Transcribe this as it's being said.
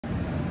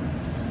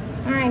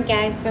Alright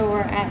guys, so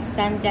we're at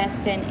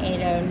Sundestin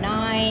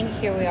 809.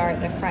 Here we are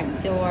at the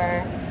front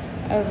door.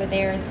 Over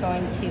there is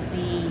going to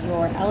be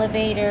your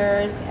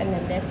elevators, and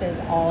then this is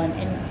all an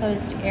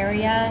enclosed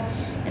area.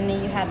 And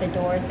then you have the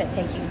doors that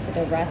take you to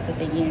the rest of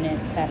the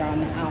units that are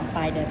on the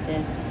outside of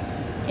this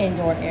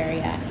indoor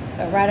area.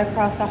 But right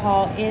across the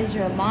hall is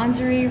your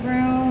laundry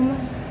room.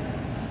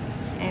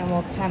 And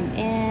we'll come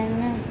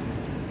in.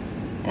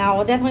 And I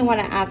will definitely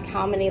want to ask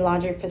how many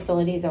laundry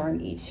facilities are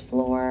on each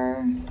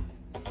floor.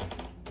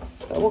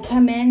 But we'll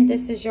come in.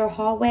 This is your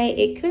hallway.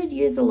 It could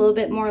use a little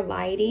bit more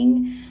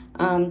lighting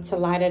to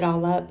light it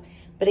all up.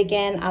 But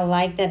again, I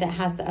like that it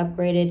has the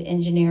upgraded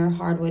engineer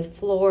hardwood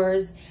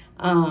floors.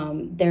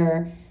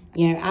 They're,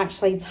 you know,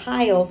 actually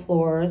tile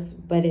floors,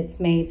 but it's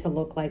made to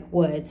look like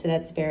wood. So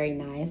that's very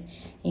nice.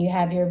 You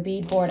have your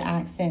beadboard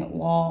accent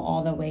wall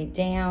all the way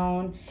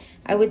down.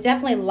 I would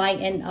definitely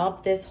lighten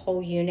up this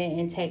whole unit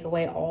and take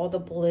away all the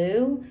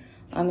blue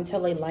and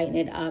totally lighten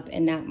it up,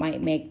 and that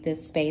might make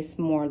this space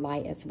more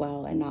light as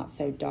well and not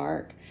so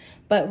dark.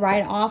 But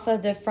right off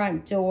of the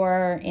front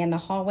door and the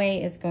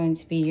hallway is going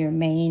to be your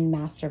main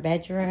master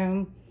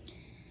bedroom.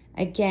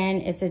 Again,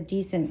 it's a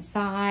decent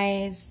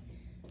size.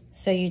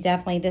 So you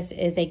definitely, this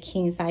is a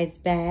king size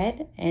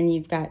bed, and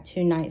you've got 2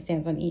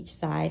 nightstands on each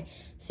side.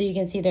 So you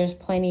can see there's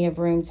plenty of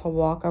room to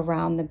walk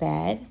around the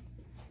bed.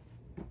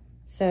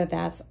 So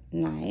that's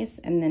nice.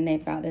 And then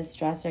they've got this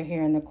dresser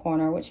here in the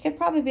corner, which could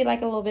probably be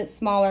like a little bit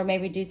smaller,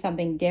 maybe do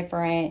something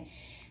different,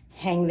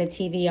 hang the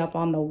TV up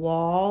on the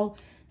wall.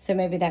 So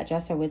maybe that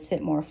dresser would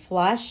sit more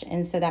flush.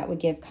 And so that would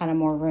give kind of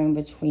more room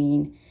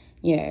between,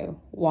 you know,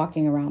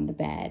 walking around the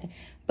bed.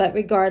 But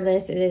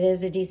regardless, it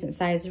is a decent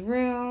sized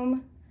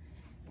room.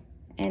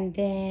 And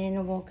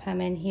then we'll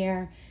come in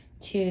here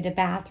to the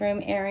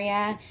bathroom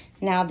area.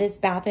 Now this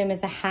bathroom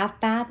is a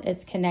half bath.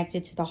 It's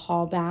connected to the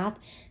hall bath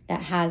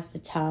that has the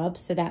tub.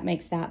 So that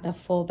makes that the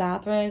full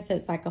bathroom. So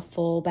it's like a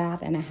full bath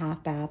and a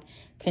half bath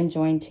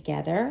conjoined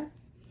together.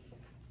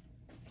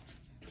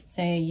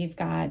 So you've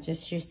got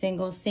just your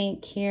single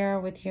sink here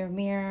with your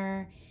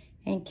mirror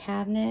and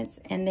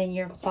cabinets. And then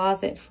your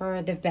closet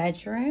for the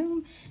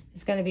bedroom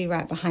is going to be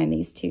right behind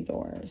these 2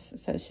 doors.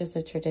 So it's just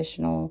a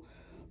traditional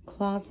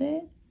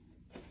closet.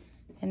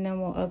 And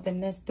then we'll open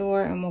this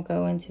door and we'll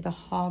go into the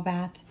hall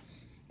bath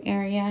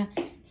area.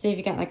 So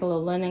you've got like a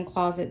little linen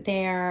closet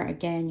there.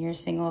 Again, your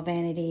single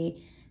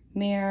vanity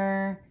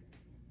mirror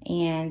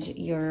and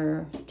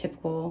your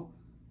typical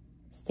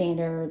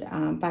standard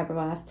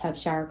fiberglass tub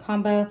shower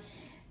combo.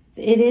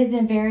 It is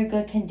in very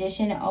good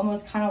condition. It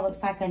almost kind of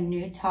looks like a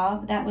new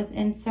tub that was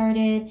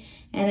inserted,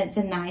 and it's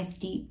a nice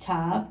deep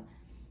tub.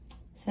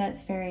 So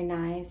that's very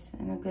nice,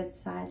 and a good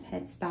size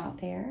head spout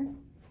there.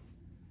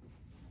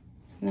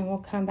 And then we'll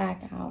come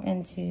back out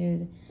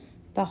into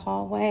the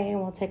hallway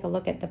and we'll take a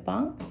look at the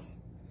bunks.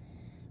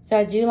 So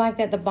I do like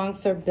that the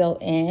bunks are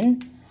built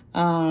in.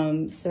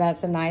 So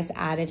that's a nice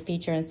added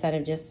feature instead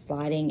of just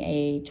sliding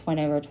a twin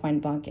over twin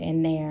bunk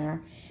in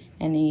there.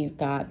 And then you've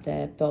got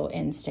the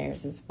built-in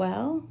stairs as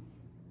well.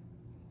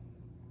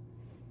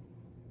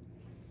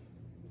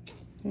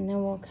 And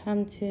then we'll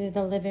come to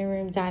the living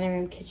room, dining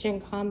room, kitchen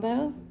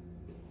combo.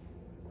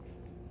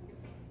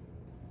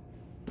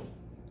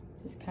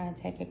 Just kind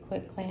of take a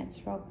quick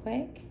glance real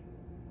quick.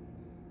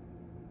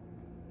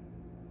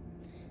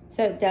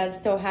 So it does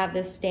still have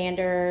the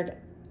standard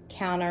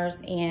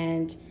counters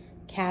and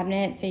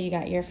cabinets. So you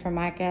got your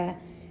Formica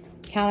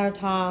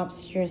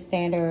countertops, your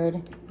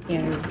standard, you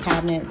know,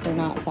 cabinets. They're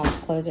not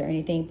soft close or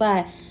anything,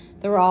 but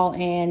they're all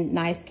in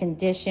nice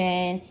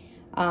condition.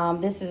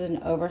 This is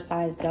an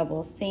oversized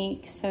double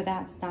sink, so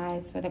that's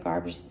nice with a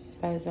garbage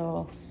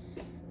disposal.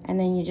 And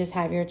then you just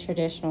have your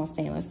traditional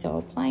stainless steel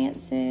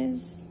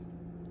appliances.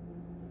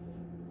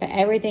 But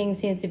everything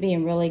seems to be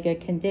in really good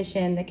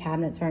condition. The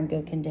cabinets are in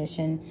good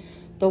condition.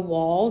 The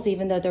walls,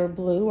 even though they're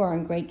blue, are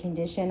in great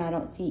condition. I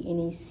don't see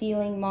any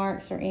ceiling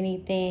marks or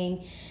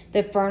anything.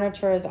 The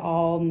furniture is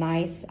all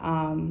nice,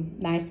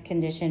 nice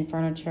condition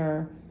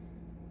furniture,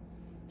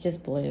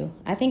 just blue.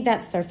 I think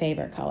that's their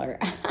favorite color.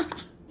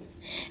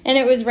 And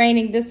it was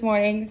raining this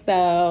morning,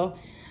 so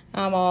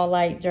I'm all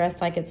like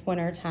dressed like it's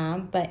winter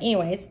time. But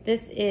anyways,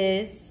 this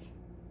is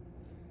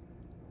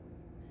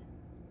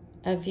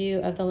a view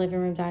of the living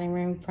room, dining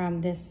room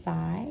from this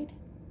side.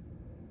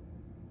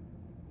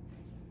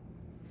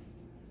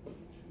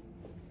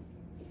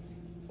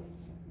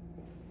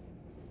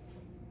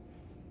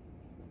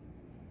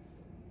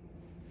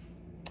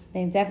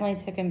 They've definitely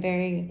taken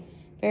very,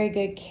 very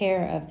good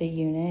care of the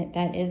unit.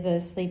 That is a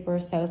sleeper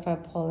sofa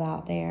pull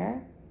out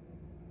there.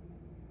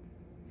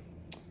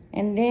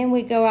 And then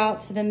we go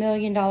out to the $1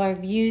 million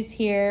views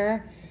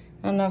here.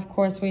 And of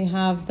course we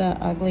have the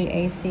ugly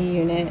AC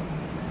unit.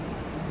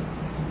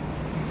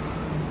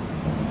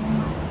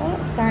 Oh,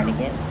 it's starting to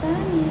get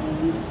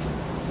sunny.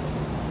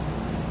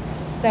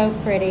 So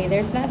pretty.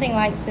 There's nothing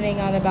like sitting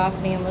on the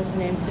balcony and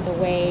listening to the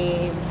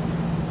waves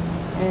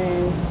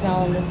and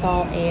smelling the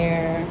salt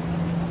air.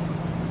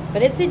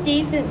 But it's a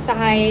decent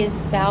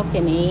sized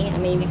balcony. I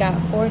mean, we got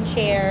 4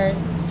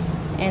 chairs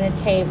and a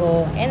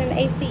table and an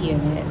AC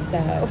unit,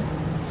 so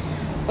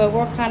but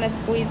we'll kind of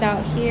squeeze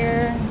out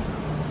here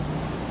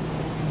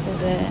to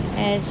the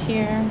edge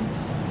here.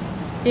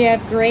 So you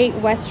have great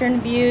western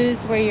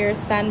views where your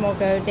sun will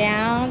go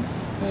down,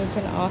 and you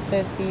can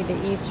also see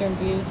the eastern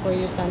views where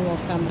your sun will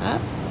come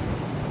up.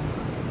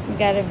 We've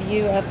got a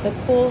view of the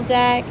pool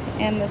deck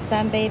and the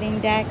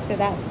sunbathing deck. So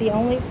that's the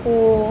only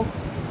pool,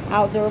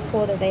 outdoor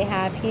pool that they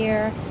have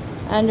here.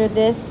 Under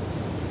this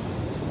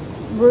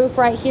roof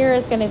right here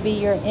is going to be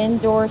your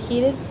indoor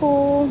heated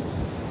pool.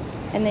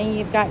 And then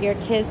you've got your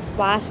kids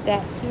splash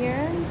deck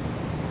here.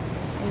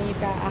 And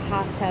you've got a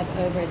hot tub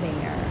over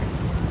there.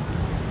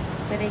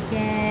 But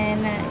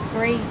again,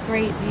 great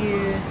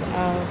views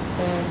of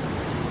the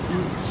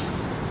beach.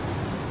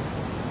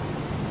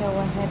 Go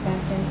ahead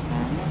back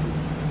inside.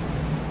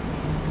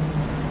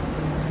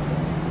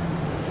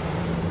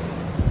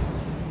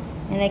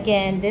 And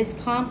again, this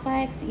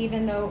complex,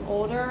 even though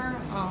older,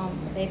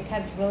 they've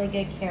kept really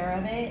good care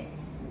of it.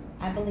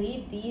 I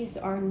believe these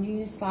are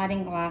new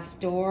sliding glass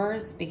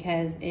doors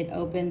because it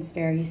opens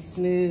very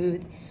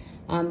smooth.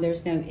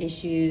 There's no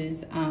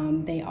issues.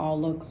 They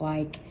all look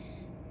like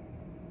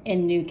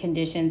in new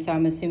condition. So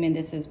I'm assuming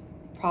this is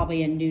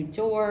probably a new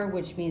door,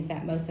 which means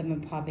that most of them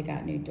probably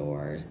got new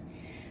doors.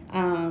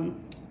 The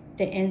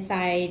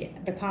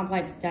inside, the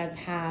complex does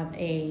have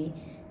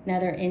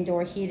another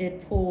indoor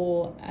heated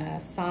pool, a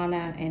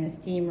sauna, and a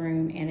steam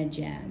room, and a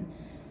gym.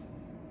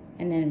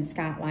 And then it's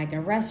got like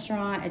a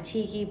restaurant, a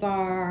tiki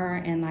bar,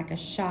 and like a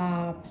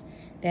shop.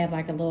 They have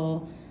like a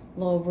little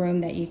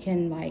room that you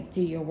can like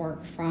do your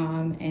work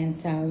from. And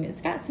so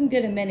it's got some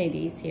good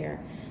amenities here.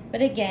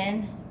 But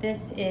again,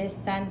 this is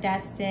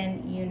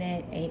Sundestin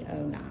Unit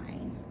 809.